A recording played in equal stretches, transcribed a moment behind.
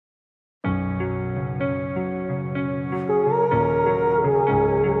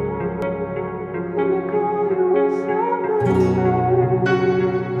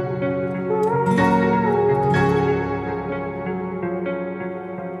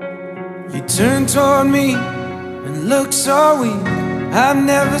You turn toward me and look so weak. I've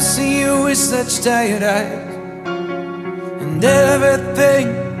never seen you with such tired eyes. And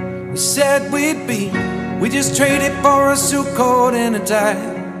everything we said we'd be, we just traded for a suit coat and a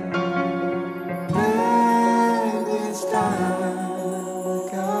tie.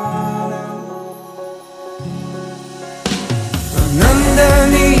 And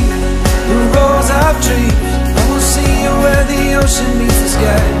underneath the rows of trees, I will see you where the ocean meets the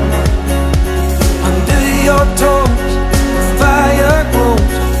sky. Under your toes, the fire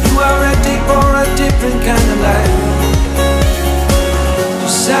grows. You are ready for a different kind of life.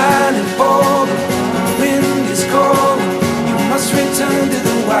 You're silent, bold, the wind is cold. You must return to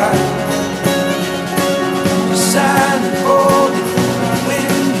the wild. You're silent, bold, the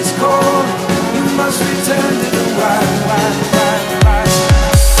wind is cold. You must return to the wild, wild, wild, wild.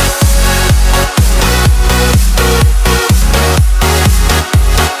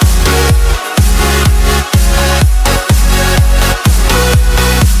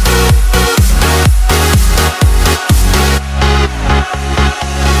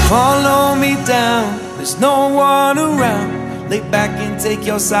 Follow me down, there's no one around. Lay back and take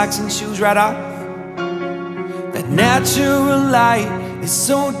your socks and shoes right off. That natural light is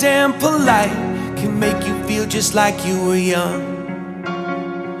so damn polite, can make you feel just like you were young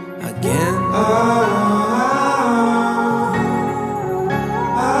again.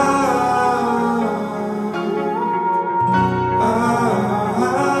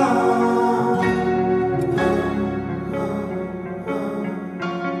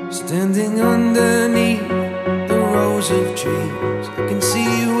 Standing underneath the rows of trees, I can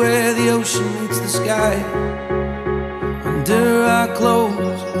see where the ocean meets the sky. Under our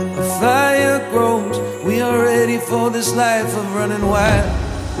clothes, a fire grows. We are ready for this life of running wild.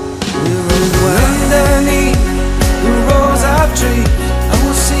 We're running wild. Underneath the rows of trees, I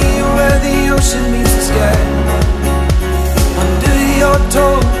will see you where the ocean meets the sky. Under your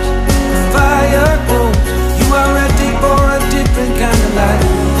toes, the fire grows. You are ready for a different kind of life.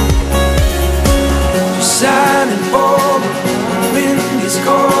 Silent, bold, the wind is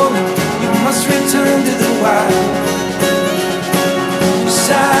cold. You must return to the wild. You're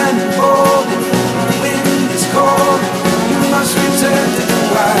silent, bold, the wind is cold. You must return to the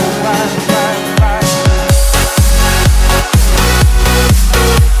wild, wild, wild, wild.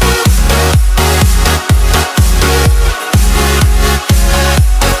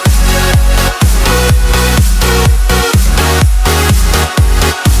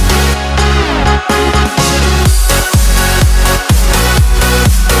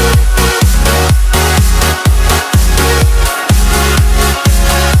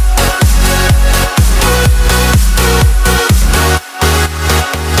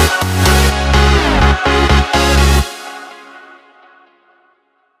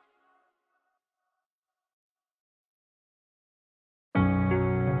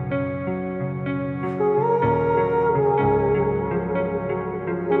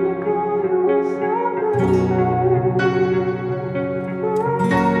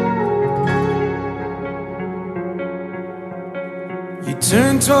 You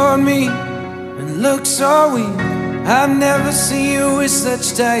turn toward me and look so weak. I've never seen you with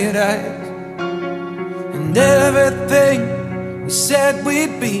such tired eyes. And everything we said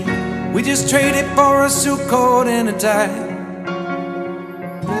we'd be, we just traded for a suit coat and a tie.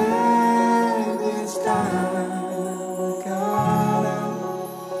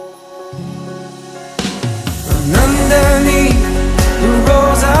 And underneath the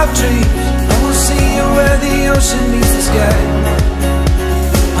rows of trees, I will see you where the ocean meets the sky.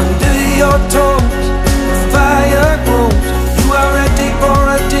 Under your toes, the fire grows. You are ready for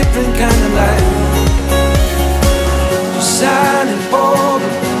a different kind of life. You're silent, bold,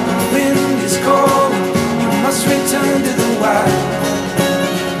 the wind is cold. You must return to the wild.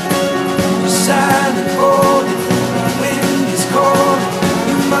 You're silent, bold, the wind is cold.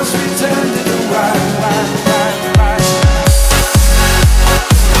 You must return to the wild, wild, wild, wild.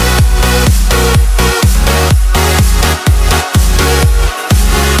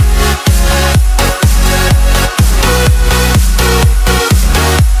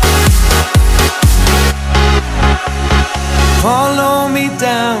 Follow me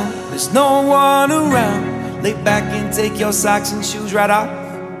down, there's no one around. Lay back and take your socks and shoes right off.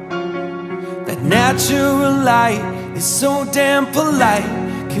 That natural light is so damn polite,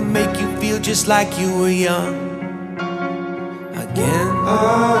 can make you feel just like you were young again.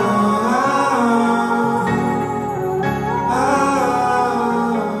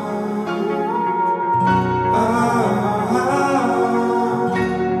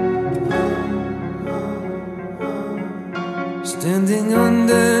 Standing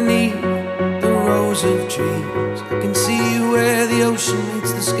underneath rows of trees. I can see where the ocean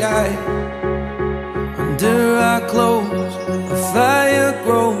meets the sky. Under our clothes, a fire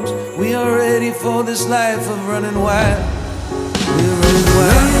grows. We are ready for this life of running wild. We're running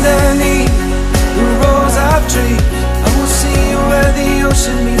wild. Underneath the rows of trees, I will see where the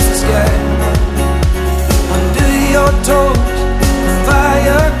ocean meets the sky. Under your toes, the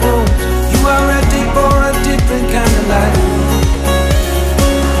fire grows. You are ready for a different kind of life.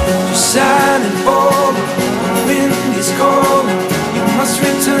 Just shining bold, the wind is cold. You must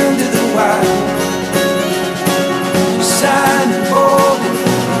return to the wild. Just shining bold,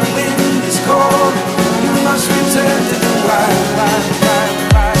 the wind is cold. You must return to the wild.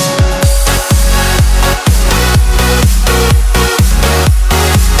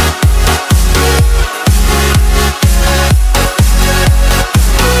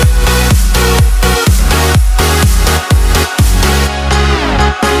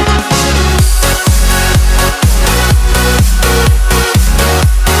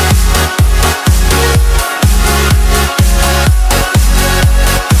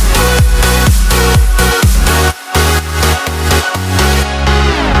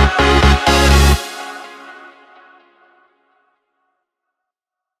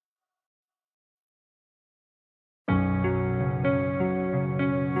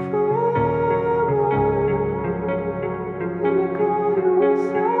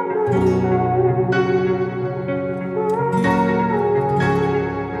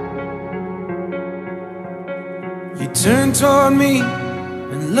 You turn toward me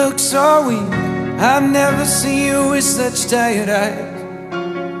and look so weak. I've never seen you with such tired eyes.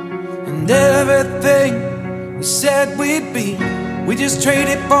 And everything we said we'd be, we just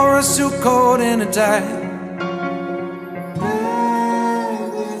traded for a suit coat and a tie.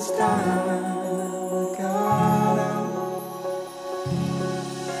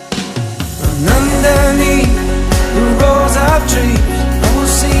 And underneath the rows of trees, I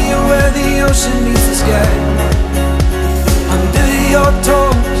will see you where the ocean meets the sky. Under your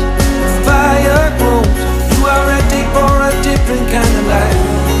toes, the fire grows. You are ready for a different kind of life.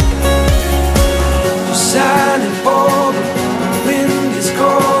 You're shining bold, the wind is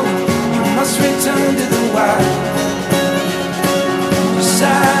cold. You must return to the wild. You're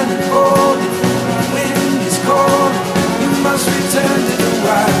shining bold, the wind is cold. You must return to the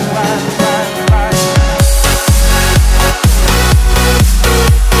wild.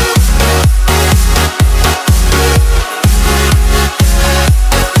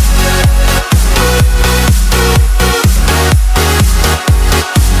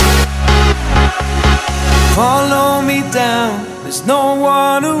 Follow me down, there's no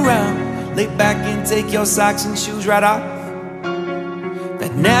one around. Lay back and take your socks and shoes right off.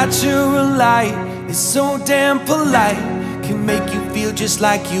 That natural light is so damn polite, can make you feel just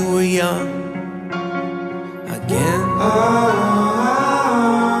like you were young again.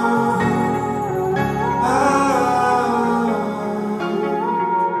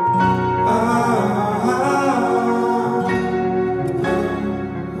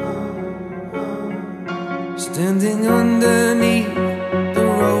 Standing underneath the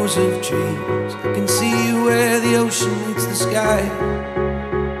rows of trees, I can see where the ocean meets the sky.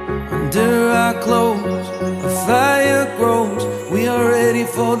 Under our clothes, a fire grows. We are ready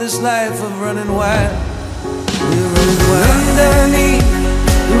for this life of running wild. We're running wild. Underneath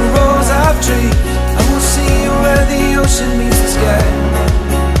the rows of trees, I will see where the ocean meets the sky.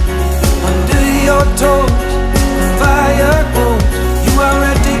 Under your toes, the fire grows. You are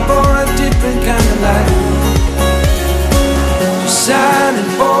ready for a different kind of life.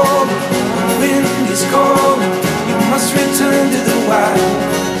 Shining bold, the wind is cold. You must return to the wild.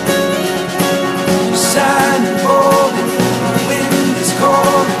 Shining bold, the wind is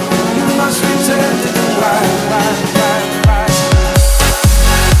cold. You must return to the wild.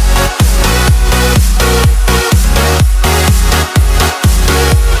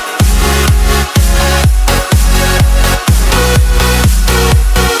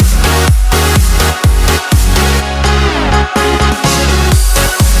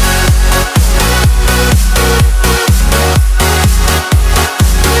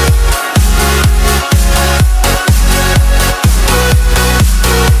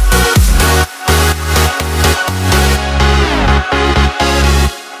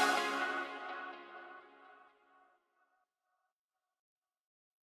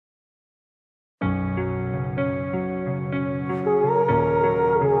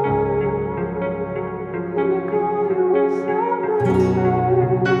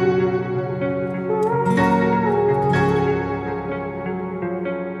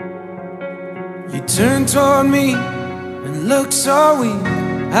 You turn toward me and look so weak.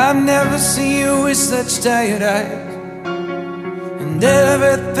 I've never seen you with such tired eyes. And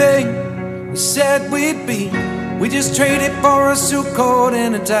everything we said we'd be, we just traded for a suit coat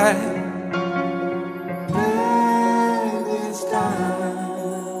and a tie.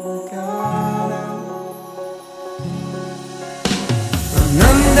 And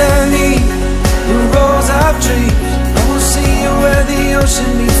underneath the rows of trees, I will see you where the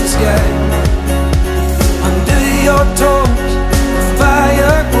ocean meets the sky. Under your toes, the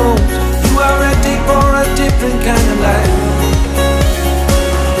fire grows. You are ready for a different kind of life.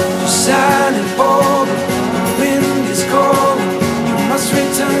 You're shining bold, the wind is cold. You must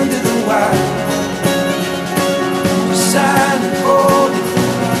return to the wild. You're shining bold,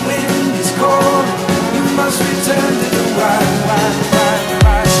 the wind is cold. You must return to the wild.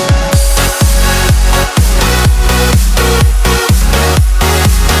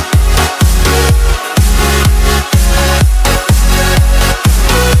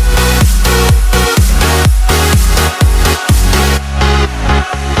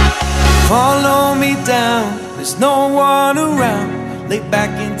 Follow me down, there's no one around. Lay back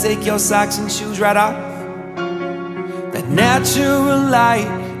and take your socks and shoes right off. That natural light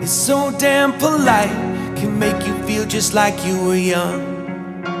is so damn polite, can make you feel just like you were young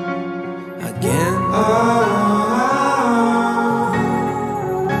again.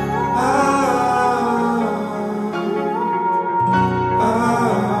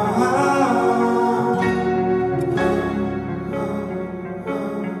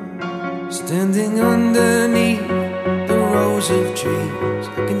 Standing underneath the rows of trees,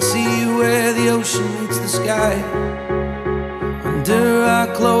 I can see where the ocean meets the sky. Under our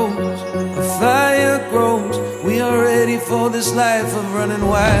clothes, a fire grows. We are ready for this life of running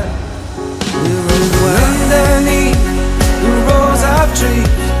wild. We're running wild. Underneath the rows of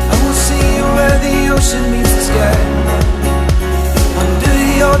trees, I will see you where the ocean meets the sky. Under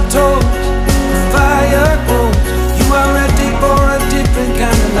your toes, the fire grows. You are ready for a different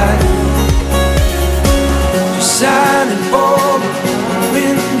kind of life. Shining bold, the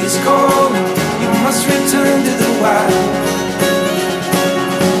wind is cold. You must return to the wild.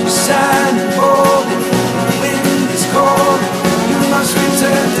 You're shining bold, the wind is cold. You must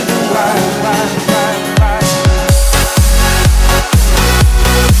return to the wild.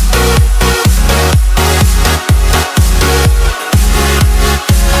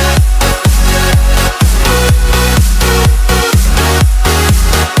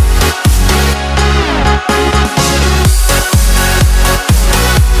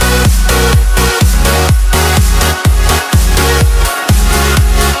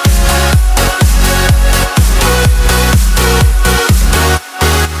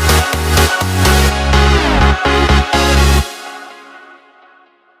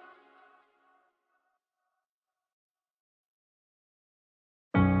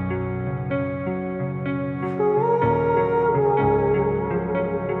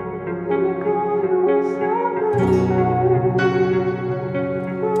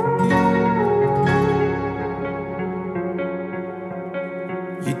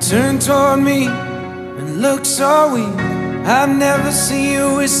 You turn toward me and look so weak. I've never seen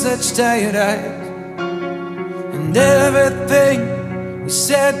you with such tired eyes. And everything we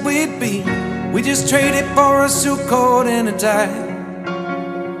said we'd be, we just traded for a suit coat and a tie.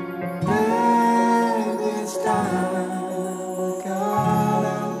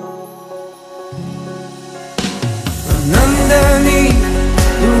 And underneath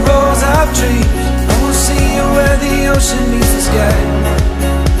the rows of trees, I will see you where the ocean meets the sky.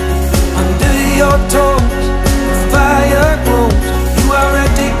 Under your toes, the fire grows. You are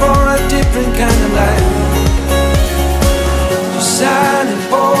ready for a different kind of life. You're shining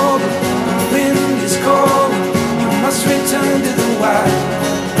bold, the wind is cold. You must return to the wild.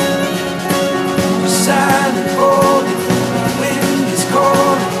 You're shining bold, the wind is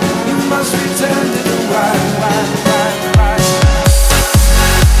cold. You must return to the wild.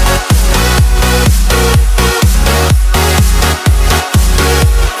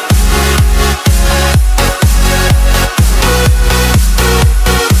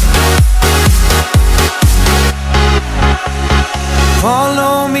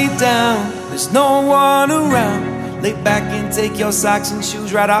 Follow me down, there's no one around. Lay back and take your socks and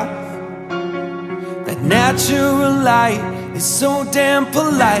shoes right off. That natural light is so damn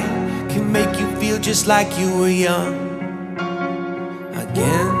polite, can make you feel just like you were young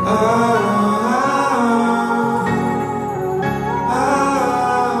again.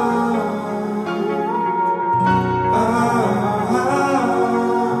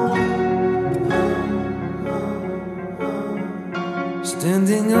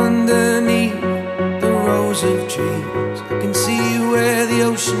 Standing underneath the rows of trees, I can see where the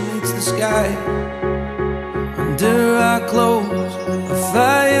ocean meets the sky. Under our clothes, a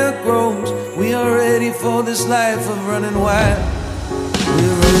fire grows. We are ready for this life of running wild.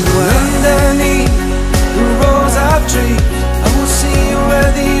 We're running wild. Underneath the rows of trees, I will see you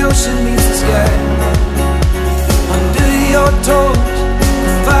where the ocean meets the sky. Under your toes,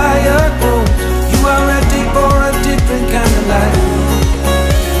 the fire grows. You are ready for a different kind of life.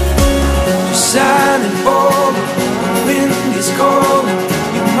 Just shining bold, the wind is cold.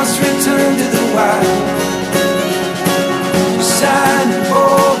 You must return to the wild. Just shining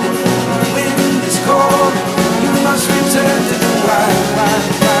bold, the wind is cold. You must return to the wild, wild,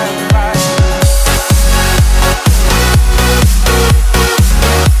 wild, wild.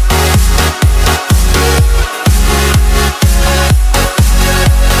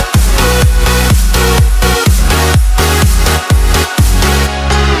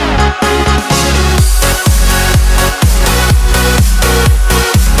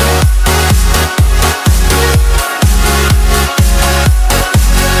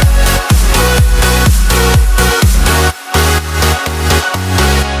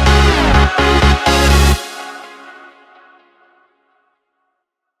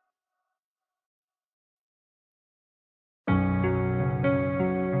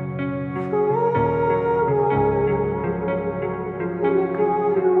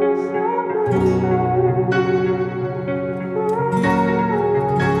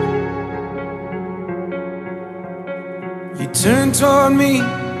 You turned toward me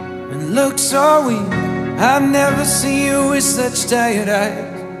and looked so weak. I've never seen you with such tired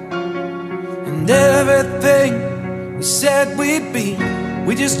eyes. And everything we said we'd be,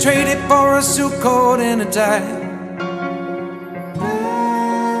 we just traded for a suit coat and a tie.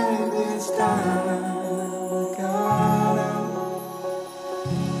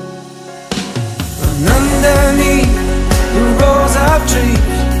 And underneath the rows of trees,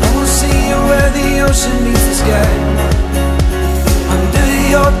 I will see you where the ocean meets the sky. Under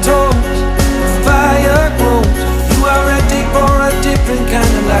your toes, the fire grows. You are ready for a different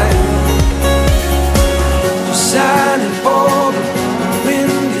kind of life. Just shining bold, the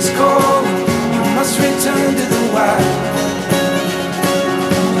wind is cold. You must return to the wild.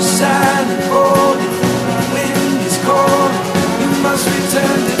 Just shining bold, the wind is cold. You must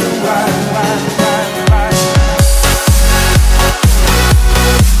return to the wild, wild, wild, wild.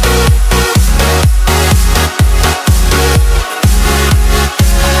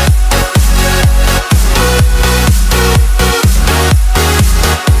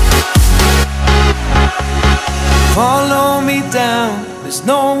 Follow me down, there's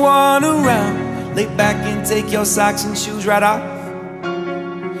no one around. Lay back and take your socks and shoes right off.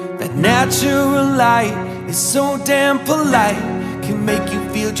 That natural light is so damn polite, can make you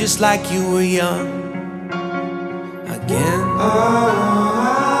feel just like you were young again.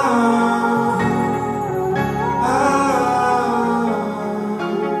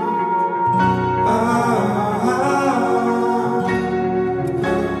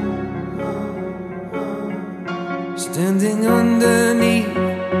 Standing underneath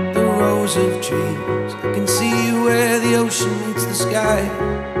the rows of trees, I can see where the ocean meets the sky.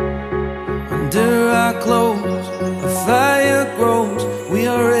 Under our clothes, a fire grows. We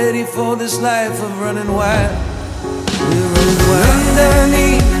are ready for this life of running wild. We're running wild. Underneath